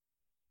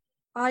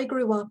I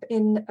grew up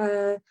in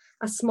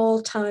a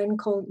small town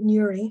called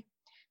Newry,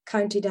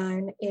 County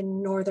Down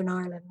in Northern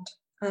Ireland.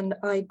 And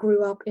I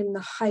grew up in the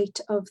height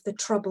of the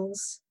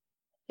Troubles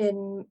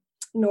in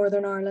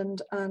Northern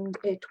Ireland, and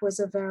it was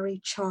a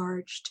very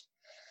charged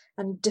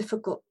and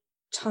difficult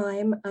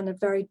time and a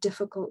very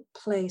difficult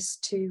place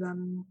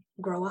to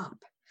grow up.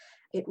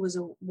 It was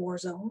a war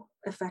zone,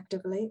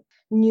 effectively.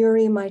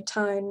 Newry, my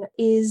town,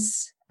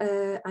 is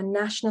a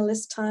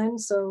nationalist town.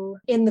 So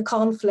in the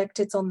conflict,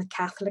 it's on the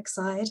Catholic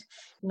side,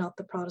 not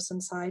the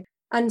Protestant side.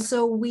 And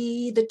so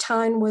the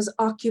town was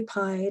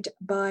occupied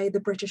by the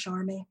British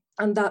Army.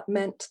 And that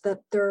meant that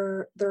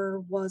there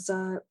was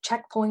a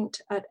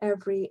checkpoint at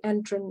every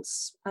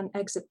entrance and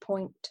exit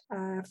point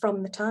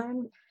from the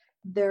town.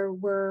 There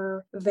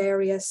were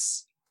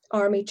various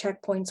army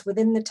checkpoints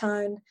within the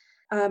town.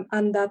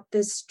 And that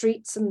the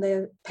streets and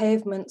the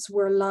pavements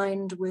were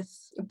lined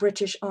with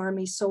British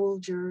Army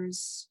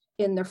soldiers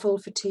in their full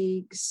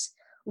fatigues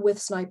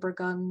with sniper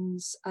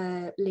guns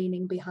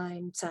leaning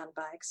behind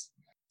sandbags.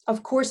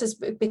 Of course,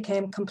 it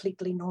became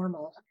completely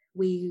normal.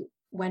 We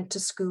went to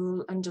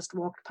school and just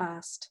walked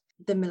past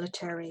the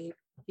military,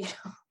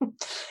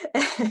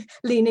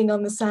 leaning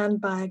on the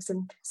sandbags,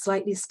 and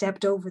slightly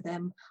stepped over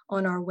them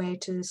on our way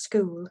to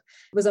school.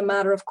 It was a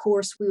matter of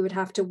course we would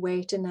have to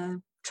wait in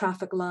a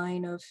traffic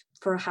line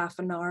for half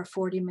an hour,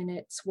 40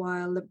 minutes,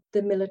 while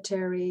the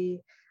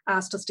military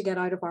asked us to get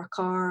out of our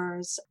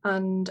cars.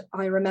 And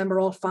I remember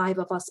all five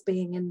of us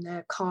being in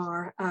the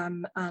car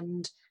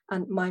and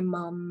my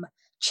mum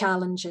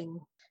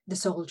challenging the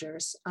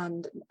soldiers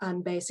and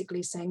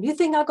basically saying, you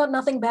think I've got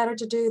nothing better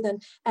to do than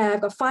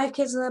I've got 5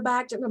 kids in the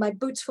back, my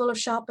boots full of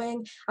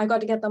shopping, I've got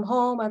to get them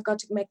home, I've got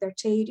to make their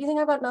tea. Do you think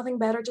I've got nothing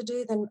better to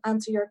do than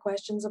answer your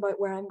questions about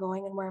where I'm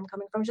going and where I'm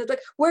coming from? She's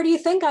like, where do you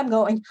think I'm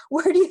going?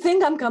 Where do you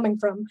think I'm coming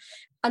from?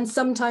 And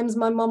sometimes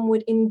my mum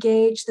would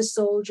engage the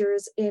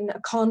soldiers in a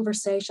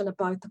conversation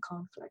about the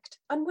conflict.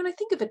 And when I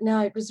think of it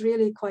now, it was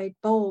really quite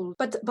bold.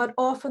 But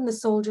often the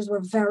soldiers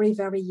were very,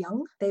 very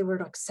young. They were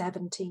like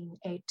 17,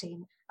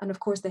 18. And of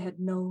course, they had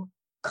no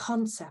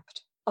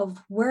concept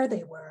of where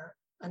they were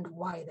and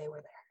why they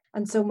were there.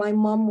 And so my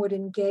mum would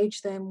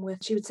engage them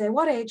she would say,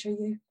 what age are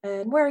you?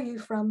 And where are you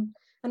from?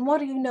 And what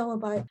do you know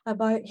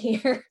about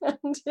here?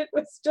 And it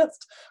was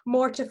just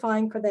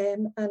mortifying for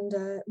them and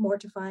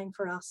mortifying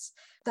for us.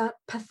 That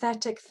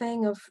pathetic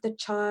thing of the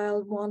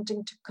child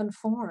wanting to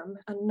conform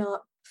and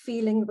not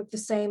feeling the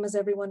same as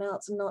everyone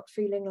else and not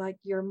feeling like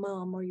your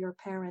mom or your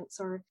parents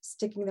are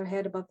sticking their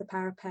head above the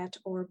parapet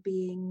or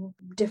being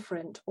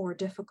different or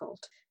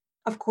difficult.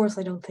 Of course,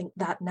 I don't think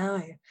that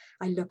now.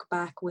 I look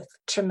back with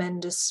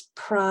tremendous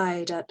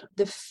pride at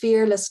the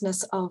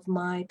fearlessness of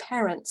my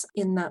parents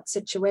in that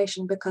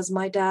situation, because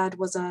my dad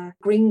was a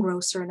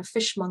greengrocer and a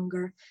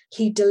fishmonger.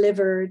 He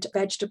delivered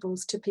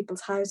vegetables to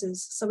people's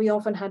houses. So we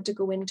often had to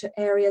go into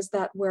areas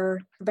that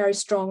were very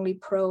strongly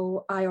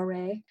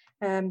pro-IRA,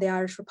 the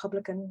Irish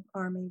Republican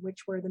Army,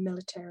 which were the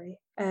military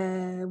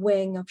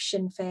wing of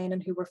Sinn Féin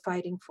and who were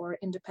fighting for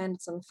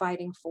independence and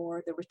fighting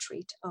for the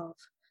retreat of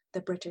the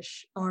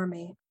British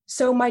Army.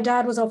 So my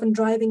dad was often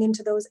driving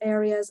into those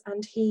areas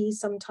and he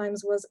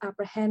sometimes was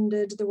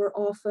apprehended. There were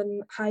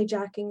often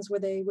hijackings where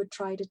they would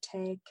try to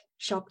take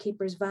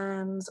shopkeepers'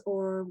 vans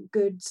or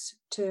goods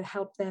to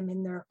help them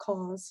in their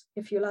cause,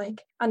 if you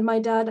like. And my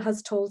dad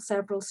has told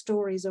several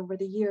stories over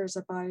the years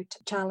about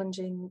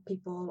challenging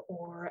people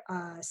or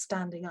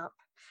standing up.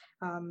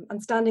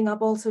 And standing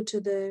up also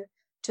to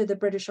the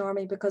British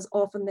Army, because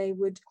often they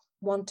would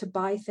want to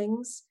buy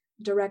things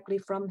directly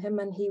from him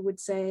and he would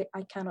say,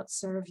 I cannot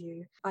serve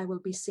you. I will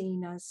be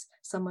seen as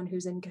someone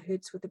who's in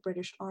cahoots with the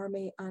British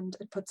Army and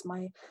it puts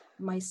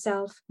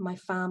myself, my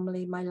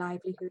family, my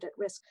livelihood at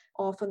risk.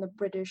 Often the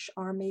British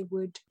Army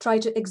would try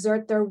to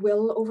exert their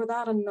will over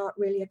that and not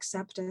really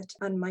accept it.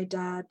 And my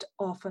dad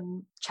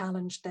often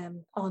challenged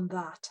them on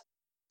that.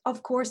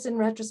 Of course, in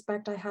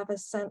retrospect, I have a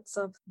sense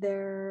of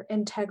their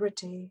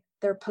integrity,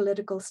 their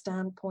political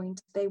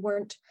standpoint. They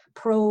weren't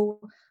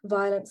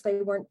pro-violence,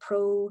 they weren't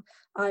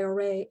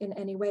pro-IRA in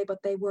any way,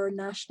 but they were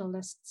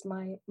nationalists,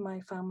 my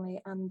family,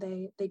 and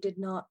they did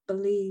not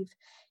believe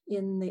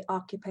in the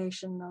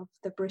occupation of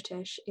the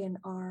British in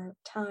our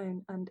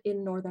town and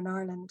in Northern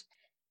Ireland.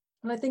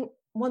 And I think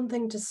one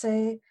thing to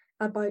say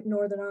about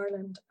Northern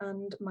Ireland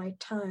and my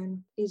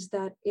town is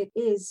that it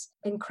is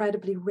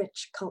incredibly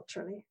rich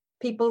culturally.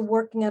 People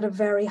working at a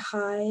very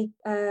high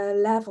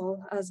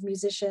level as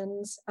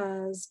musicians,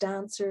 as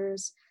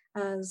dancers,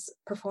 as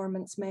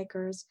performance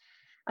makers.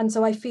 And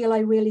so I feel I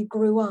really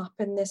grew up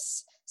in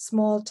this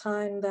small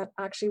town that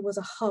actually was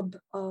a hub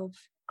of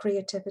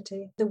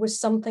creativity. There was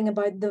something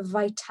about the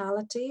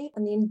vitality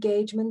and the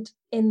engagement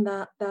in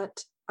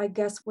that I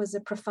guess was a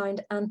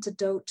profound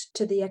antidote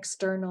to the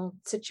external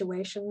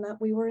situation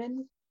that we were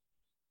in.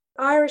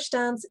 Irish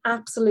dance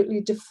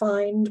absolutely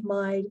defined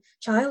my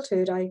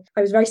childhood. I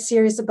was very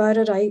serious about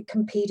it. I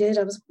competed.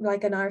 I was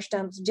like an Irish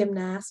dance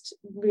gymnast,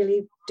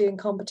 really doing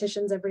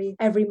competitions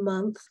every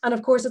month. And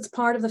of course, it's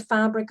part of the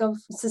fabric of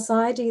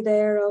society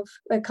there, of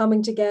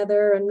coming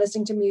together and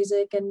listening to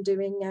music and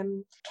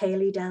doing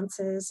Cayley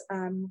dances.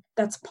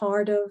 That's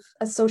part of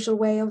a social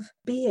way of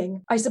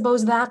being. I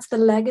suppose that's the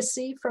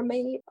legacy for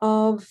me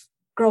of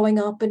growing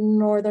up in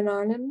Northern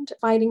Ireland,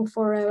 fighting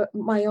for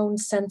my own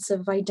sense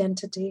of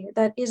identity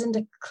that isn't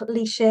a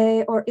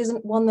cliche or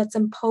isn't one that's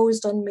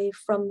imposed on me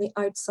from the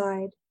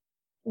outside.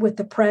 With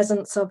the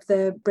presence of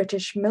the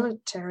British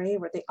military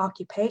or the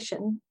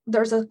occupation,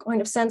 there's a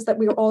kind of sense that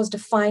we were always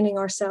defining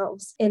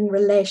ourselves in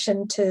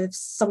relation to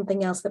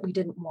something else that we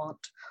didn't want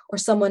or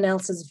someone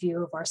else's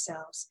view of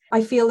ourselves.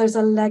 I feel there's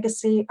a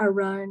legacy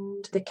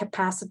around the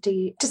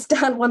capacity to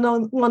stand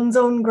on one's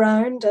own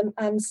ground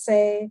and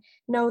say,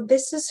 no,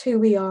 this is who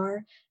we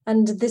are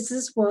and this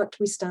is what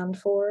we stand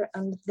for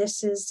and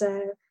this is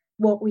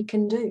what we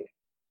can do.